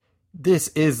This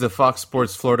is the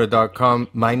FoxSportsFlorida.com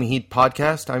Miami Heat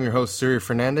podcast. I'm your host, Sergio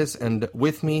Fernandez, and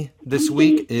with me this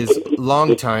week is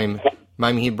longtime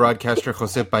Miami Heat broadcaster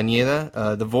Jose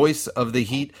Pañeda, the voice of the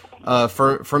Heat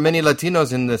for many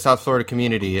Latinos in the South Florida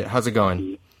community. How's it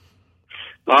going?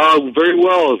 Very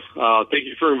well. Thank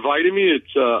you for inviting me.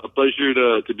 It's a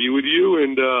pleasure to be with you.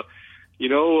 And,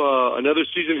 another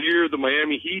season here, the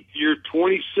Miami Heat, year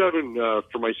 27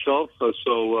 for myself.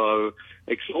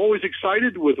 Always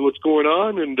excited with what's going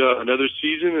on, and another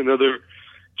season, another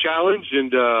challenge.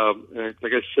 And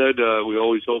like I said, we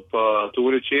always hope to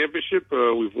win a championship.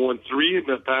 We've won 3 in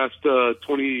the past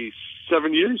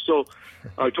 27 years,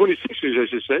 26 years, I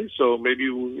should say. So maybe,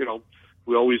 we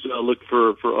always look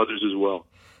for others as well.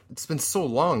 It's been so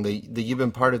long that you've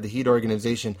been part of the Heat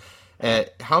organization.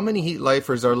 How many Heat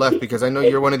lifers are left? Because I know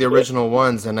you're one of the original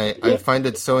ones, and I find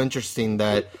it so interesting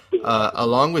that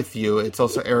along with you, it's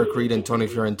also Eric Reed and Tony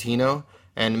Fiorentino,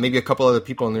 and maybe a couple other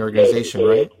people in the organization,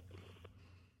 right?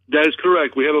 That is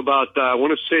correct. We have about, I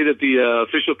want to say that the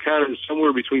official count is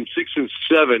somewhere between 6 and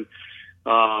 7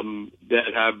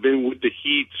 that have been with the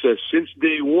Heat since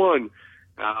day one.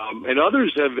 And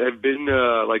others have been,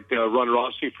 like Ron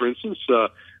Rossi, for instance,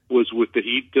 was with the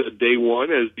Heat day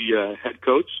one as the head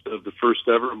coach of the first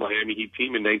ever Miami Heat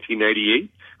team in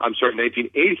 1988.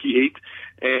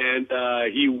 And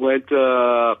he went,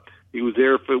 he was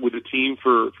there with the team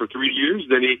for 3 years.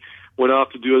 Then he went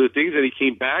off to do other things, and he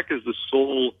came back as the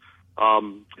sole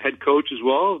head coach as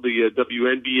well, the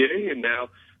WNBA, and now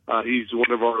he's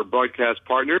one of our broadcast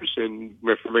partners, and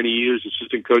for many years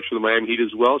assistant coach for the Miami Heat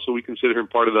as well. So we consider him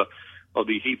part of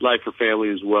the Heat lifer family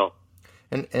as well.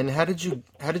 And how did you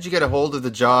get a hold of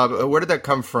the job? Where did that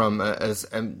come from? It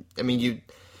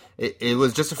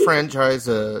was just a franchise.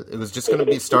 It was just going to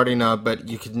be starting up, but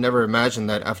you could never imagine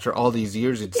that after all these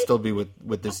years, you'd still be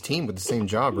with this team with the same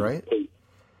job, right?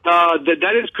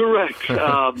 That is correct.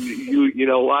 I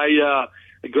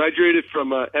graduated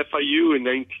from FIU in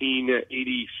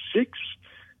 1986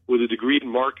 with a degree in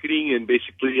marketing, and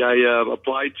basically I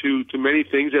applied to many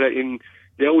things that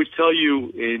they always tell you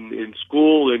in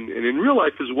school and in real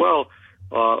life as well.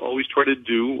 Always try to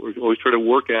do, or always try to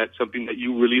work at something that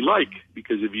you really like,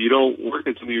 because if you don't work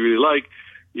at something you really like,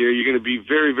 you're going to be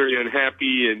very, very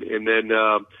unhappy. And then,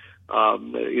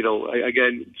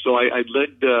 so I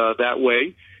led that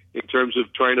way in terms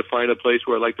of trying to find a place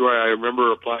where I liked where I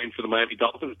remember applying for the Miami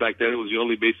Dolphins. Back then, it was the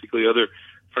only basically other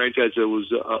franchise that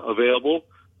was available.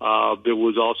 There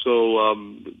was also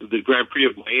the Grand Prix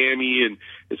of Miami and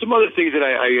some other things that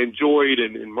I enjoyed,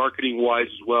 and marketing-wise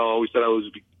as well. I always thought I was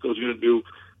going to do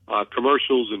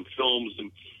commercials and films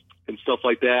and stuff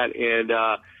like that. And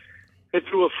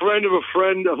through a friend of a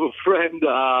friend of a friend,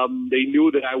 they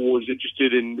knew that I was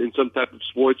interested in some type of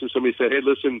sports, and somebody said, "Hey,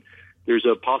 listen, there's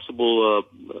a possible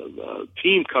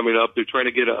team coming up. They're trying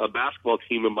to get a basketball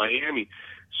team in Miami."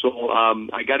 So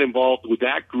I got involved with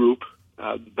that group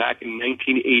back in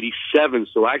 1987.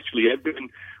 So actually, I've been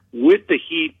with the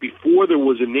Heat before there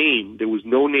was a name. There was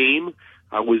no name.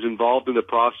 I was involved in the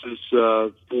process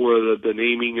for the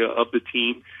naming of the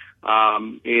team.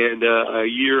 And a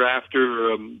year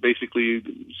after, basically,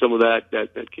 some of that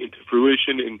came to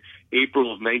fruition in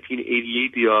April of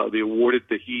 1988, they awarded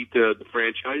the Heat the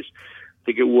franchise, I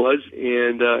think it was.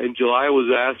 And in July, I was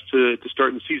asked to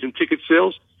start in season ticket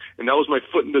sales. And that was my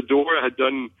foot in the door. I had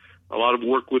done a lot of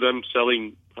work with them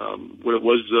selling what it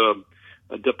was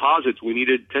deposits. We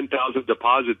needed 10,000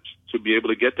 deposits to be able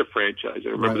to get the franchise. I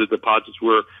remember the deposits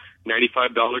were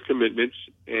 $95 commitments,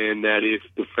 and that if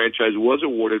the franchise was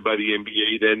awarded by the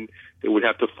NBA, then they would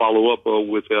have to follow up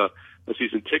with a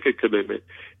season ticket commitment.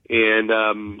 And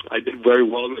I did very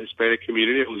well in the Hispanic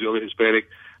community. I was the only Hispanic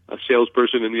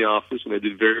salesperson in the office, and I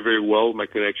did very, very well with my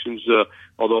connections,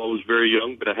 although I was very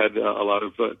young, but I had a lot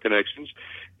of connections.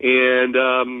 And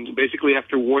basically,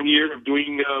 after 1 year of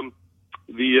doing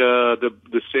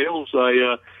the sales,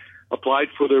 I applied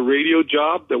for the radio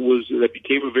job that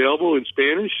became available in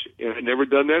Spanish, and I'd never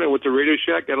done that. I went to Radio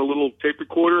Shack, got a little tape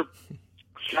recorder,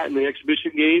 sat in the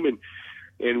exhibition game, and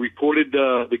recorded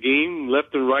the game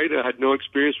left and right. I had no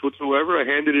experience whatsoever. I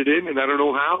handed it in, and I don't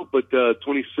know how, but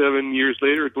 26 years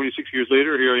later,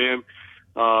 here I am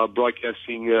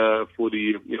broadcasting for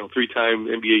the 3-time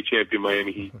NBA champion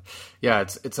Miami Heat. Yeah,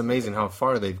 it's amazing how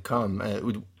far they've come.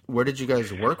 Where did you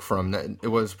guys work from? It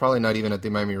was probably not even at the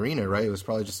Miami Arena, right? It was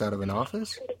probably just out of an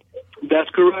office? That's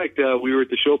correct. We were at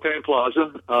the Chopin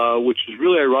Plaza, which is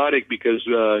really ironic because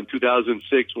in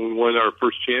 2006, when we won our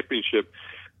first championship,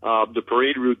 the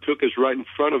parade route took us right in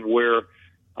front of where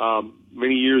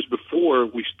many years before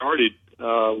we started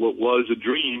what was a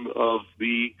dream of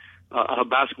the a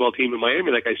basketball team in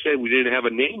Miami. Like I said, we didn't have a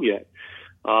name yet.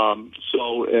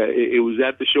 So it was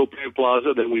at the Chopin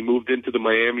Plaza. Then we moved into the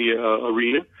Miami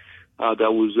arena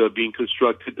that was being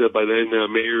constructed by then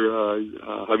Mayor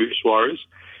Javier Suarez.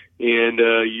 And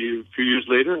a few years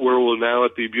later, we're now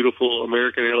at the beautiful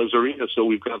American Airlines Arena. So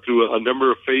we've gone through a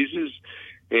number of phases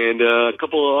and a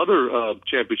couple of other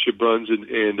championship runs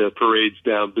and parades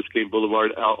down Biscayne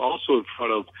Boulevard, also in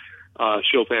front of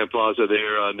Chopin Plaza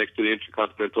there next to the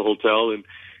Intercontinental Hotel.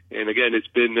 And again, it's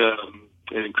been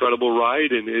an incredible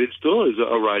ride, and it still is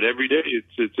a ride every day.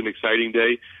 It's an exciting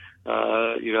day,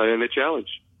 and a challenge.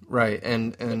 Right.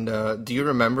 And do you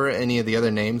remember any of the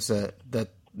other names that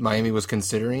Miami was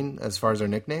considering as far as their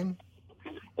nickname?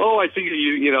 Oh, I think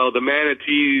the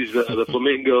Manatees, the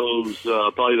Flamingos,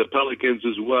 probably the Pelicans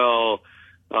as well.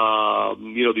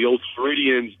 The old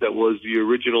Floridians, that was the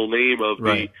original name of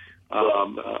right.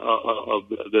 of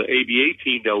the ABA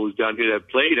team that was down here that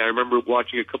played. I remember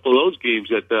watching a couple of those games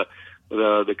at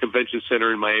the convention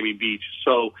center in Miami Beach.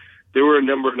 So there were a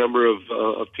number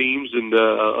of teams and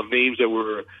of names that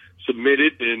were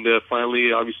submitted, and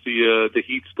finally, obviously, the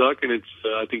Heat stuck, and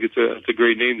I think it's a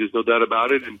great name. There's no doubt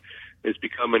about it, and it's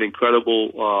become an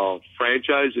incredible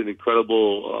franchise, an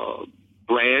incredible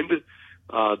brand.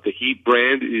 The Heat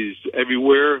brand is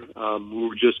everywhere. We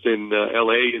were just in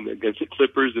L.A. and against the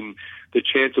Clippers, and the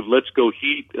chance of "Let's Go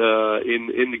Heat"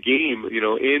 in the game,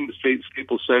 in the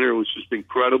Staples Center, was just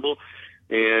incredible.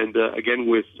 And again,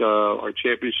 with our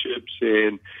championships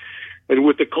and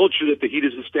with the culture that the Heat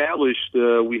has established,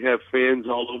 we have fans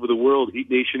all over the world. Heat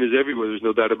Nation is everywhere. There's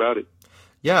no doubt about it.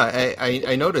 Yeah,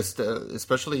 I noticed,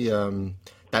 especially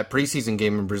that preseason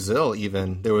game in Brazil.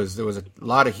 Even there was a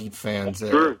lot of Heat fans.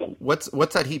 Sure. What's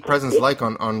that Heat presence like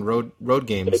on road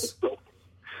games?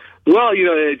 Well,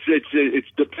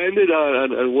 it's dependent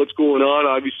on what's going on.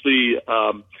 Obviously,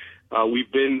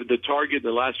 we've been the target in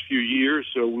the last few years,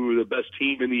 so we were the best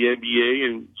team in the NBA,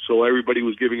 and so everybody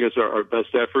was giving us our best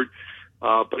effort.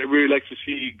 But everybody likes to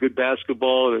see good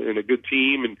basketball and a good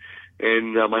team,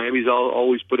 and Miami's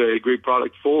always put a great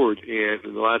product forward. And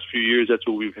in the last few years, that's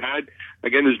what we've had.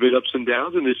 Again, there's been ups and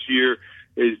downs, and this year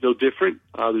is no different.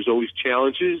 There's always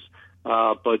challenges,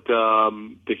 but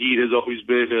the Heat has always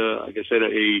been, like I said,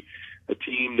 a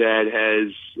team that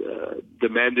has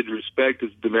demanded respect,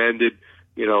 has demanded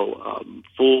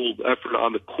full effort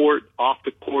on the court, off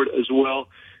the court as well.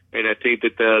 And I think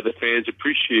that the fans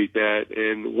appreciate that.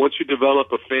 And once you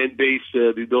develop a fan base,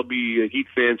 there'll be Heat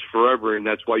fans forever. And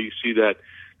that's why you see that,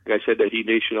 like I said, that Heat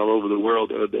Nation all over the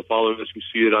world. They're following us. We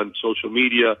see it on social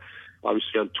media,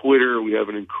 obviously on Twitter. We have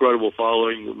an incredible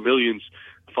following. Millions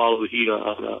follow the Heat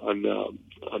on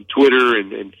Twitter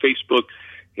and Facebook.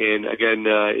 And again,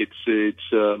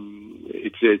 it's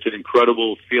an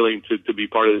incredible feeling to be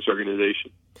part of this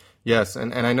organization. Yes,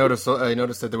 and I noticed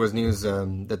that there was news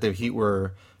that the Heat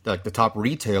were like the top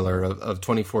retailer of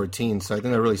 2014. So I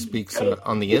think that really speaks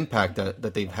on the impact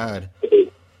that they've had.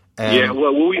 And yeah,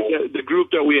 well, the group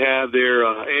that we have there,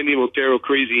 Andy Montero,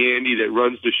 Crazy Andy, that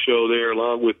runs the show there,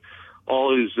 along with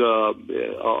all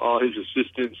his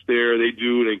assistants there, they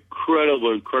do an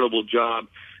incredible job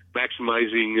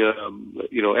maximizing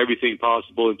everything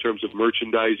possible in terms of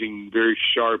merchandising. Very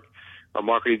sharp. Our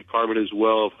marketing department as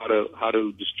well, of how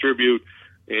to distribute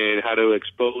and how to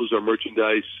expose our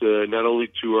merchandise not only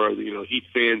to our Heat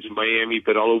fans in Miami,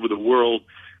 but all over the world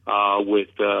with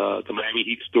the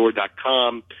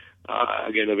MiamiHeatStore.com.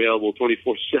 Again, available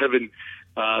 24/7,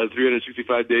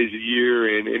 365 days a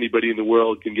year, and anybody in the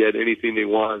world can get anything they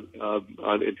want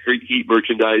on Heat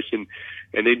merchandise, and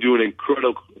they do an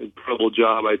incredible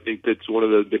job. I think that's one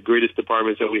of the greatest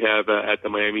departments that we have at the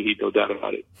Miami Heat, no doubt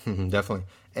about it. Definitely.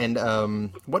 And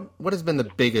what has been the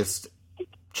biggest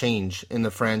change in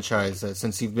the franchise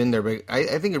since you've been there?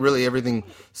 I think everything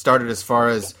started as far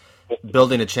as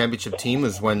building a championship team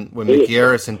was when Mickey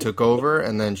Arison took over,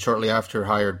 and then shortly after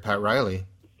hired Pat Riley.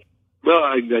 Well,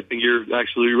 I think you're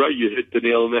absolutely right. You hit the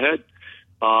nail on the head.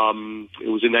 It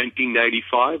was in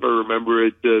 1995. I remember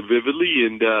it vividly,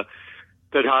 and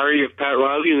that hiring of Pat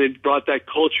Riley, and they brought that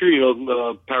culture.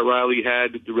 Pat Riley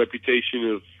had the reputation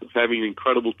of having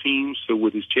incredible teams. So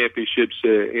with his championships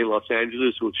in Los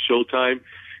Angeles with Showtime,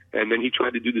 and then he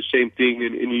tried to do the same thing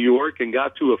in New York and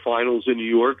got to a finals in New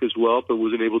York as well, but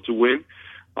wasn't able to win.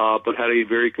 But had a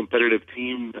very competitive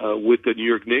team with the New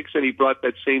York Knicks, and he brought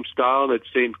that same style, that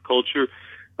same culture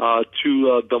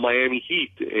to the Miami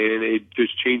Heat, and it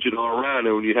just changed it all around.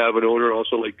 And when you have an owner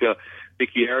also like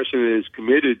Mickey Arison is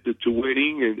committed to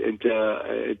winning and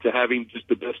to having just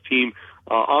the best team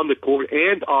on the court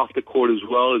and off the court as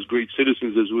well, as great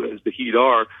citizens as the Heat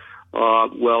are,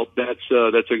 well, that's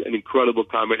an incredible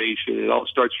combination. It all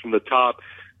starts from the top.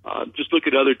 Just look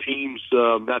at other teams,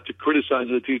 not to criticize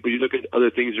other teams, but you look at other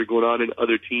things that are going on in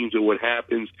other teams and what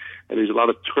happens, and there's a lot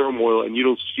of turmoil, and you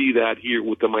don't see that here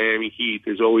with the Miami Heat.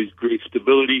 There's always great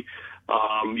stability.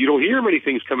 You don't hear many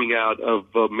things coming out of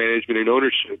management and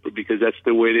ownership because that's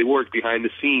the way they work behind the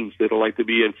scenes. They don't like to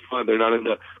be in front. They're not in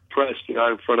the press. They're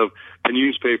not in front of the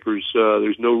newspapers.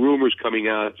 There's no rumors coming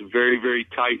out. It's very, very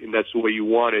tight, and that's the way you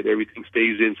want it. Everything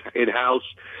stays in-house,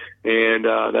 and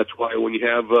that's why when you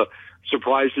have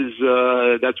surprises,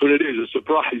 that's what it is, a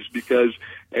surprise, because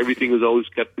everything is always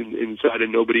kept inside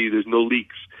and there's no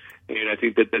leaks. And I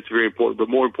think that that's very important. But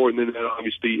more important than that,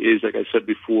 obviously, is, like I said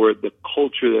before, the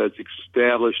culture that's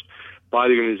established by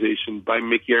the organization, by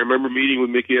Mickey. I remember meeting with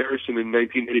Mickey Arison in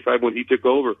 1985 when he took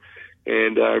over.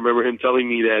 And I remember him telling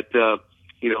me that,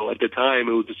 at the time,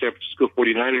 it was the San Francisco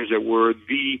 49ers that were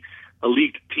the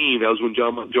elite team. That was when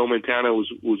Joe Montana was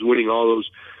winning all those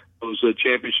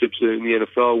championships in the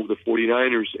NFL with the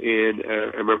 49ers. And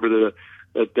I remember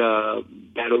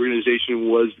that organization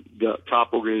was the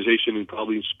top organization in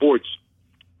probably in sports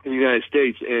in the United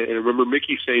States. And I remember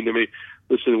Mickey saying to me,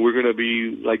 listen, we're going to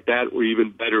be like that or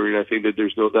even better. And I think that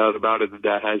there's no doubt about it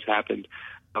that has happened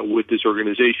with this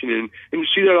organization. And you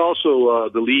see that also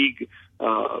the league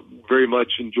very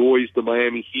much enjoys the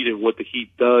Miami Heat and what the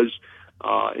Heat does.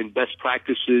 In best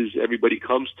practices, everybody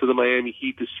comes to the Miami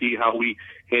Heat to see how we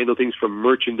handle things from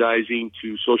merchandising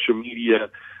to social media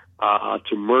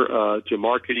to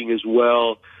marketing as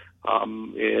well,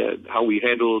 and how we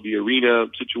handle the arena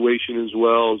situation as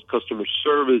well as customer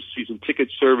service, season ticket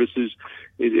services.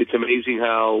 It's amazing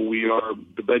how we are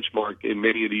the benchmark in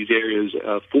many of these areas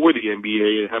for the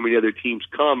NBA, and how many other teams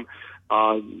come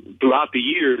throughout the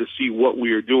year to see what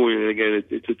we are doing. And again,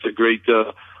 it's a great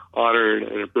honor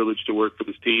and a privilege to work for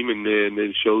this team, and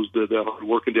it shows the hard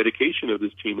work and dedication of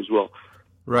this team as well.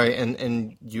 Right,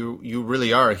 and you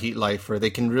really are a Heat lifer. They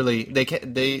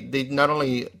not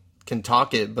only can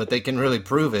talk it, but they can really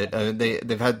prove it.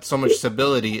 They've had so much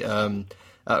stability from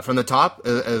the top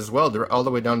as well. They're all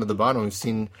the way down to the bottom. We've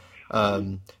seen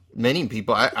many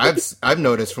people. I've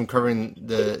noticed from covering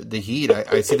the Heat.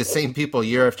 I see the same people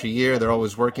year after year. They're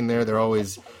always working there. They're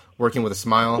always working with a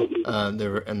smile.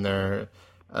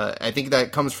 I think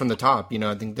that comes from the top.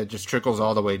 I think that just trickles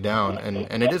all the way down,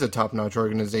 and it is a top-notch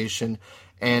organization.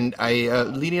 And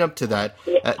leading up to that,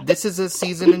 this is a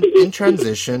season in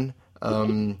transition.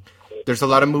 There's a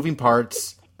lot of moving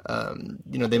parts.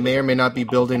 They may or may not be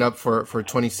building up for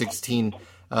 2016.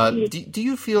 Do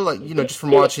you feel like, just from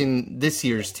watching this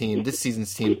season's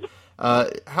team,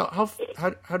 how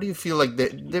do you feel like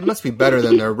they must be better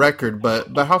than their record,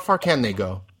 but how far can they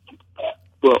go?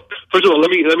 Well, first of all, let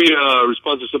me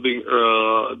respond to something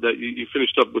that you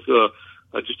finished up with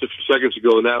just a few seconds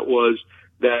ago, and that was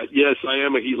that, yes, I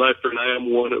am a Heat lifer, and I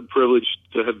am privileged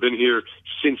to have been here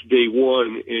since day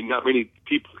one, and not many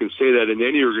people can say that in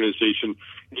any organization,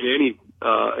 in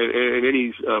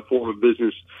any form of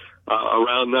business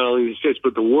around not only the States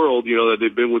but the world. That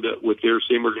they've been with their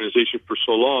same organization for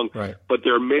so long. Right. But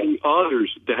there are many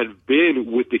others that have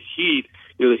been with the Heat.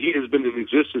 The Heat has been in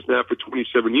existence now for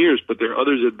 27 years, but there are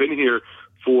others that have been here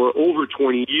for over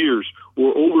 20 years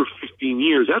or over 15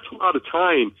 years. That's a lot of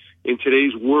time in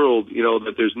today's world,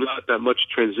 that there's not that much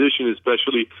transition,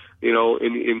 especially, in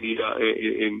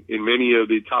many of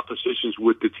the top positions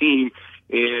with the team,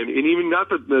 and even not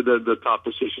the top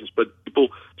positions, but people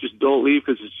just don't leave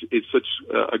because it's such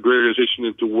a great organization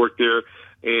and to work there,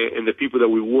 and the people that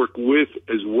we work with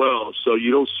as well. So you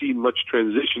don't see much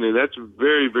transition, and that's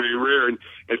very, very rare. And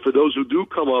for those who do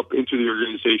come up into the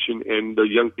organization and the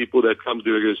young people that come to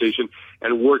the organization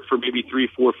and work for maybe 3,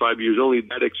 4, 5 years, only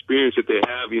that experience that they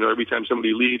have, every time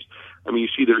somebody leaves, you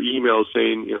see their emails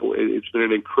saying, it's been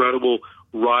an incredible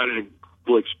ride and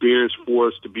incredible experience for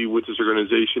us to be with this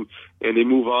organization, and they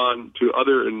move on to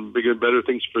other and bigger and better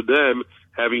things for them,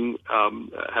 having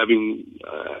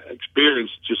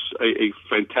experienced just a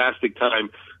fantastic time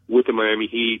with the Miami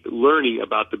Heat, learning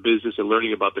about the business and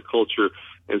learning about the culture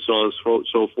and so on and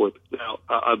so forth. Now,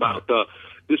 about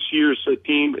this year's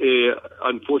team,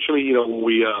 unfortunately, when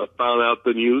we found out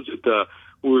the news that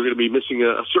we were going to be missing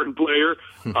a certain player,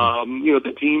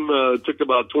 the team took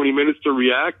about 20 minutes to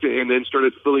react and then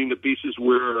started filling the pieces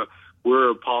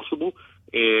where possible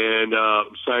and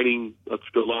signing the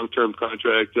long-term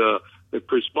contract with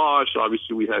Chris Bosh.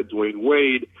 Obviously, we had Dwayne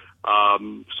Wade,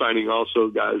 signing also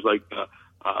guys like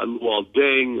Luol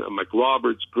Deng, Mike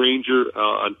Roberts, Granger.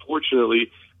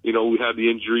 Unfortunately, we have the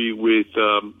injury with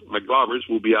Mike Roberts.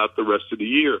 Will be out the rest of the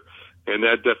year, and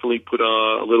that definitely put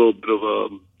a little bit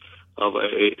of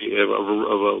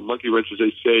a monkey wrench, as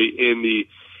they say,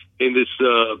 in this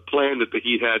plan that the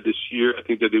Heat had this year. I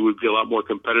think that they would be a lot more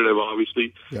competitive,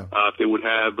 obviously, if they would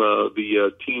have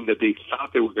the team that they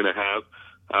thought they were going to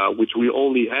have, which we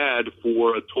only had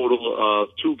for a total of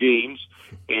 2 games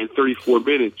and 34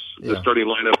 minutes, the starting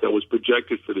lineup that was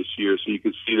projected for this year. So you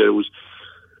can see that it was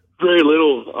very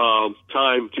little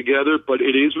time together, but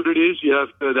it is what it is. You have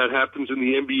that happens in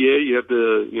the NBA. You have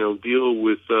to deal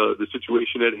with the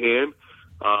situation at hand.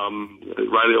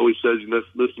 Riley always says,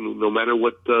 listen, no matter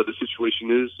what the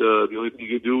situation is, the only thing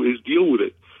you can do is deal with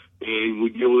it, and we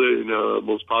deal with it in the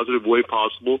most positive way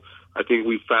possible. I think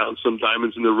we found some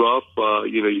diamonds in the rough.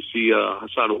 You see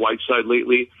Hassan Whiteside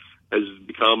lately has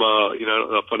become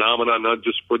a phenomenon, not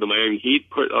just for the Miami Heat,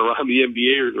 but around the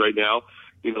NBA right now.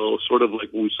 Sort of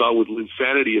like what we saw with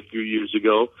Linsanity a few years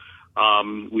ago.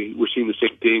 We're seeing the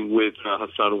same thing with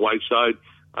Hassan Whiteside.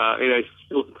 And I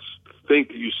still think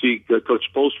that you see Coach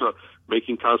Spoelstra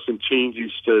making constant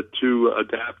changes to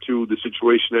adapt to the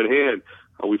situation at hand.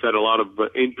 We've had a lot of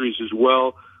injuries as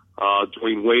well.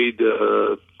 Dwayne Wade,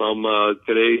 from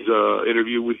today's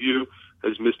interview with you,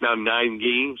 has missed now 9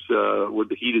 games, where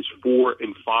the Heat is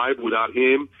 4-5 without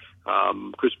him.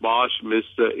 Chris Bosh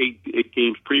missed 8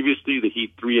 games previously. The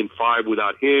Heat 3-5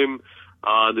 without him.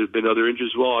 There's been other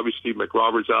injuries as well. Obviously,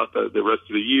 McRoberts out the rest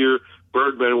of the year.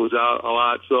 Bergman was out a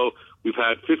lot. So we've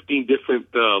had 15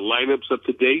 different lineups up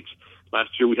to date.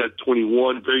 Last year we had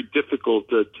 21. Very difficult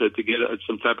to get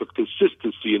some type of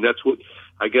consistency, and that's what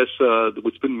I guess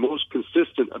what's been most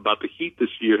consistent about the Heat this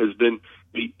year has been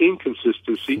the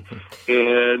inconsistency.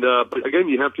 And but again,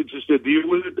 you have to just deal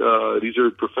with it. These are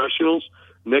professionals.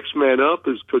 Next man up,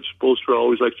 as Coach Spoelstra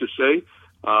always likes to say.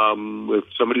 If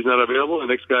somebody's not available, the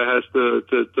next guy has to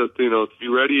be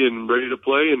ready to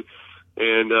play,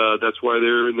 and that's why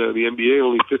they're in the NBA.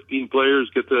 Only 15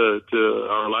 players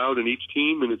are allowed in each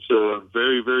team, and it's a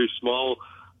very, very small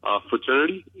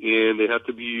fraternity, and they have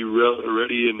to be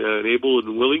ready and able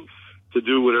and willing to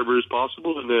do whatever is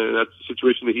possible, and that's the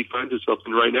situation that he finds himself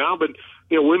in right now. But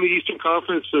we're in the Eastern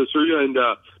Conference, Surya, and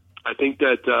I think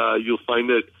that you'll find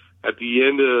that at the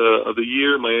end of the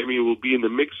year, Miami will be in the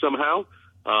mix somehow.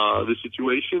 The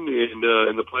situation in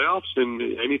the playoffs, and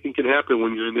anything can happen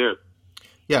when you're in there.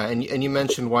 Yeah, and you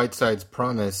mentioned Whiteside's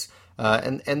promise,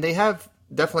 and they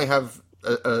definitely have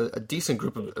a decent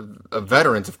group of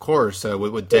veterans, of course,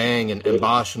 with Dang and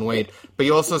Bosh and Wade. But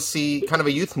you also see kind of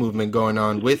a youth movement going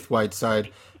on with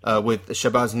Whiteside, with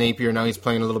Shabazz Napier. Now he's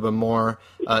playing a little bit more.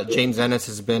 James Ennis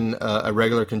has been a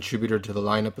regular contributor to the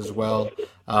lineup as well.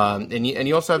 And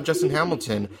you also have Justin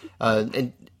Hamilton.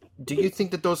 And do you think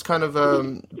that those kind of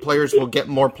players will get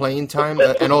more playing time?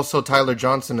 And also Tyler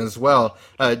Johnson as well.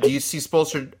 Do you see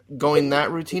Spoelstra going that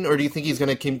routine, or do you think he's going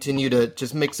to continue to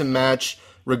just mix and match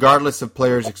regardless of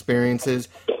players' experiences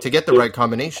to get the right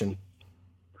combination?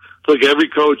 Look, every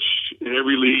coach in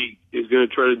every league is going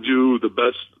to try to do the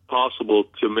best possible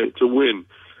to win.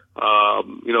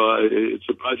 It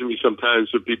surprises me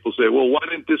sometimes when people say, well, why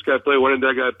didn't this guy play? Why didn't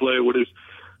that guy play? What is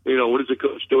the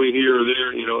coach doing here or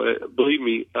there? Believe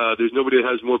me, there's nobody that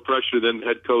has more pressure than the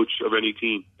head coach of any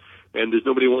team. And there's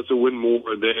nobody who wants to win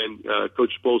more than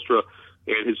Coach Spoelstra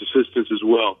and his assistants as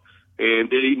well.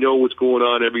 And they know what's going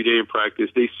on every day in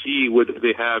practice. They see what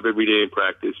they have every day in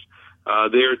practice.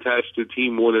 They're attached to the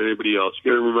team more than anybody else.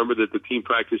 You got to remember that the team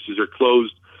practices are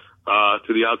closed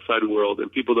to the outside world,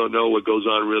 and people don't know what goes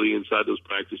on really inside those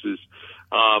practices.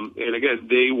 And again,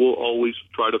 they will always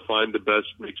try to find the best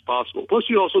mix possible. Plus,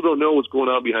 you also don't know what's going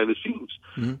on behind the scenes.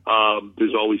 Mm-hmm.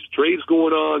 There's always trades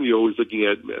going on. You're always looking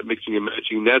at mixing and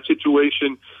matching that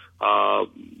situation.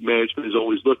 Management is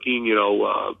always looking, at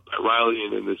Riley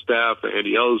and the staff,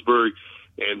 Andy Ellsberg,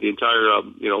 and the entire,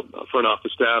 front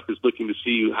office staff is looking to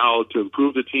see how to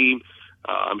improve the team.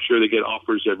 I'm sure they get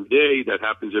offers every day. That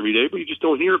happens every day, but you just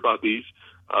don't hear about these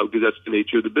because that's the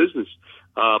nature of the business.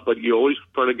 But you always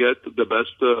try to get the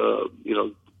best,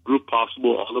 group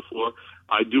possible on the floor.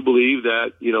 I do believe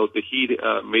that, the Heat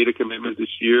made a commitment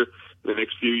this year, the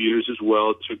next few years as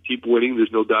well, to keep winning.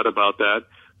 There's no doubt about that.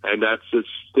 And that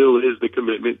still is the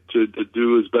commitment to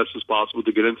do as best as possible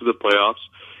to get into the playoffs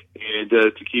and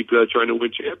to keep trying to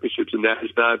win championships. And that has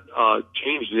not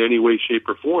changed in any way, shape,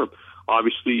 or form.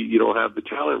 Obviously, you don't have the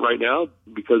talent right now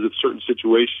because of certain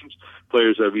situations.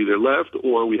 Players have either left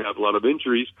or we have a lot of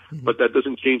injuries, but that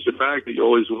doesn't change the fact that you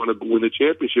always want to win the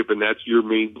championship, and that's your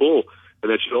main goal.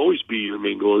 And that should always be your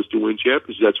main goal, is to win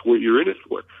championships. That's what you're in it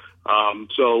for.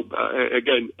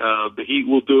 Again, the Heat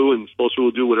will do, and Spoelstra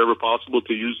will do whatever possible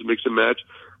to use the mix and match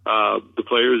the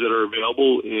players that are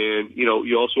available. And,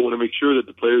 you also want to make sure that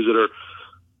the players that are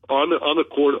on the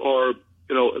court are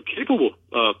capable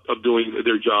of doing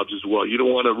their jobs as well. You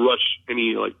don't want to rush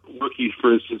any like rookie,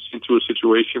 for instance, into a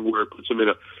situation where it puts him in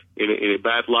a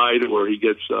bad light, or he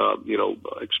gets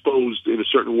exposed in a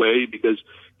certain way, because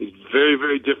it's very,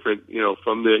 very different,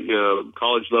 from the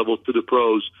college level to the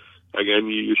pros. Again,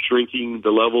 you're shrinking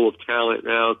the level of talent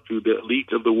now to the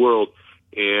elite of the world.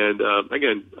 And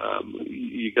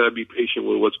you got to be patient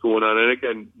with what's going on. And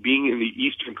again, being in the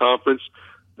Eastern Conference,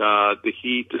 the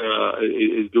Heat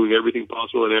is doing everything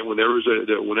possible. And whenever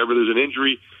there's an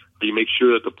injury, you make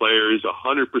sure that the player is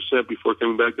 100% before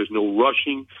coming back. There's no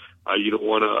rushing. You don't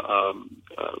want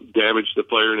to damage the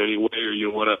player in any way, or you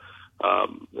don't want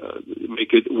to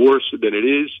make it worse than it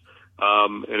is.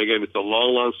 And again, it's a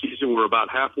long, long season. We're about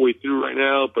halfway through right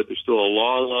now, but there's still a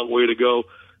long, long way to go.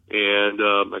 And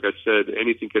like I said,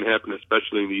 anything can happen,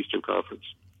 especially in the Eastern Conference.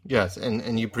 Yes,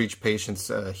 and you preach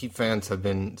patience. Heat fans have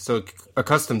been so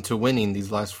accustomed to winning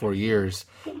these last 4 years.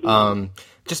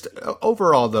 Just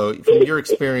overall, though, from your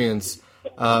experience,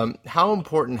 how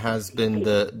important has been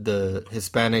the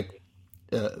Hispanic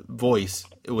voice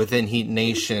within Heat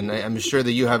Nation? I'm sure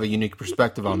that you have a unique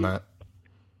perspective on that.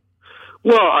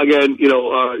 Well, again,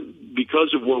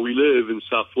 because of where we live in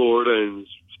South Florida, and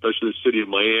especially the city of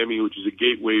Miami, which is a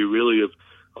gateway really of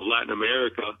Latin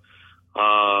America,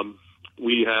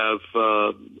 we have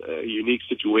a unique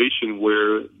situation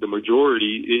where the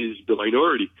majority is the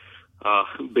minority.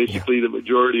 Basically, the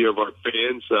majority of our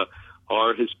fans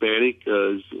are Hispanic.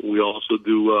 We also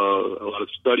do a lot of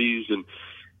studies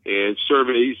and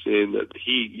surveys, and the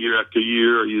Heat year after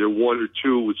year are either 1 or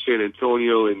 2 with San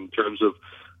Antonio in terms of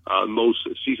most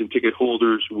season ticket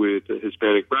holders with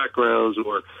Hispanic backgrounds,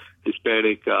 or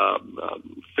Hispanic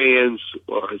fans,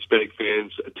 or Hispanic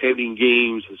fans attending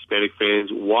games, Hispanic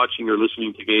fans watching or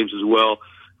listening to games as well.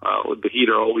 The Heat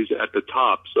are always at the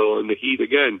top. So in the Heat,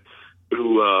 again,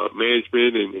 through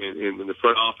management and the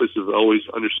front office, have always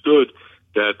understood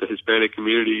that the Hispanic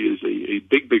community is a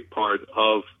big, big part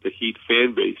of the Heat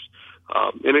fan base.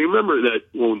 And I remember that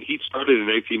when Heat started in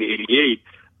 1988,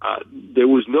 there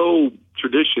was no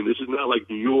tradition. This is not like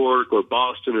New York or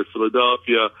Boston or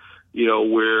Philadelphia,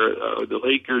 where the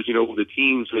Lakers, the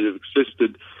teams that have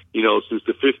existed, since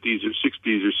the 50s or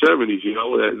 60s or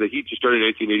 70s, the Heat just started in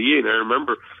 1988. And I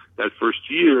remember that first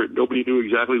year, nobody knew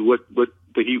exactly what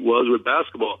the Heat was with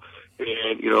basketball.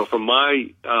 And, from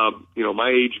my, my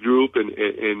age group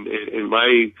and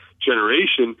my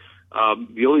generation,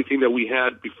 the only thing that we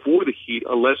had before the Heat,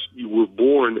 unless you were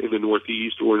born in the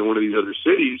Northeast or in one of these other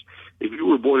cities, if you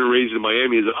were born and raised in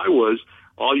Miami as I was,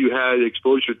 all you had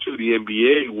exposure to the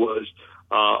NBA was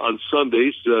on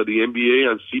Sundays, the NBA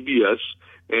on CBS,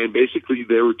 and basically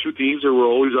there were 2 teams that were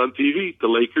always on TV, the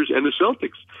Lakers and the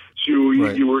Celtics. So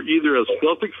you were either a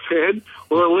Celtic fan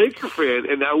or a Laker fan,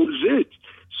 and that was it.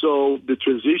 So the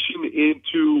transition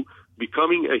into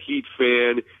becoming a Heat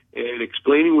fan and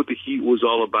explaining what the Heat was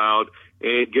all about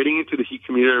and getting into the Heat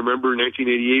community. I remember in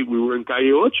 1988, we were in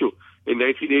Calle Ocho. In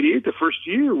 1988, the first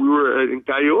year, we were in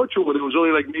Calle Ocho, when there was only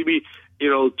like maybe,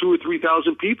 2,000 or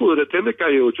 3,000 people that attended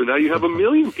Calle Ocho. Now you have 1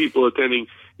 million people attending,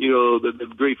 the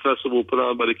great festival put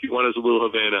on by the Kiwanis of Little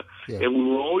Havana. Yeah. And we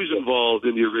were always involved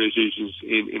in the organizations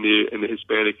in the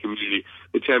Hispanic community.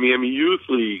 The Tamiami Youth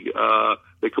League,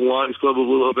 the Kiwanis Club of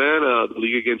Little Havana, the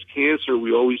League Against Cancer.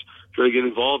 We always try to get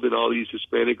involved in all these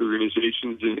Hispanic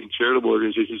organizations and charitable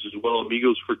organizations as well,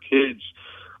 Amigos for Kids,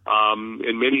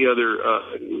 and many other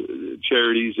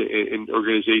charities and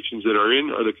organizations that are in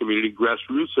the community,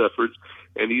 grassroots efforts.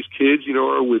 And these kids,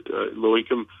 are with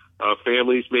low-income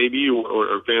families maybe,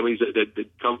 or families that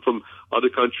come from other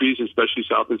countries, especially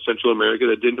South and Central America,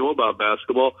 that didn't know about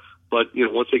basketball. But,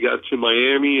 once they got to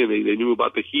Miami and they knew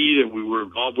about the Heat, and we were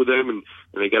involved with them, and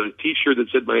they got a T-shirt that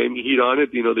said Miami Heat on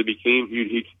it, they became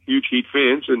huge Heat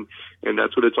fans, and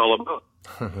that's what it's all about.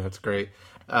 That's great.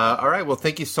 All right. Well,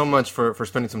 thank you so much for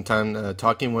spending some time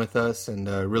talking with us, and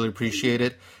really appreciate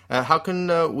it. How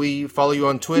can we follow you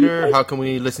on Twitter? How can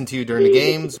we listen to you during the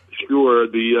games? Sure.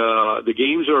 The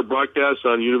games are broadcast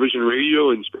on Univision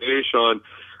Radio in Spanish on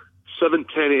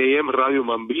 7:10 a.m. Radio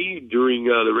Mambi during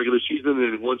the regular season,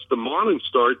 and once the Marlins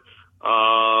start,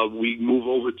 we move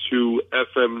over to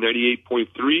FM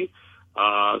 98.3.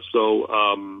 So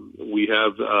we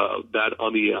have that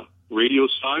on the radio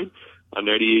side on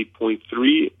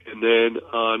 98.3, and then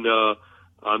on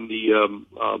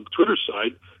the Twitter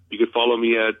side, you can follow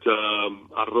me at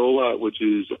arroba, which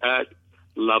is at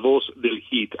La Voz del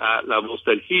Heat, at La Voz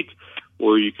del Heat,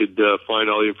 where you could find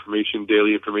all the information,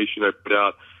 daily information I put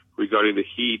out regarding the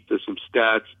Heat. There's some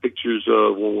stats, pictures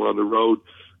of when we're on the road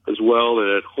as well, and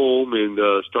at home, and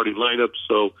starting lineups.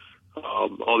 So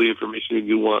all the information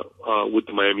you want with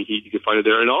the Miami Heat. You can find it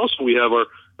there. And also we have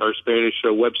our Spanish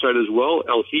website as well,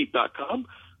 elheat.com.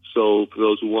 So for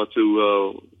those who want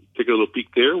to take a little peek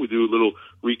there, we do a little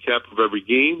recap of every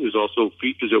game. There's also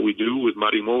features that we do with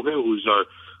Mari Monge, who's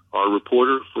our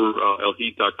reporter for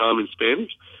elheat.com in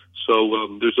Spanish.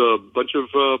 So there's a bunch of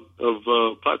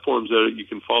platforms that you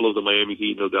can follow the Miami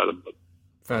Heat, no doubt about it.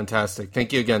 Fantastic.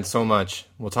 Thank you again so much.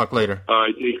 We'll talk later. All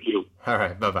right. Thank you. All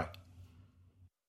right. Bye-bye.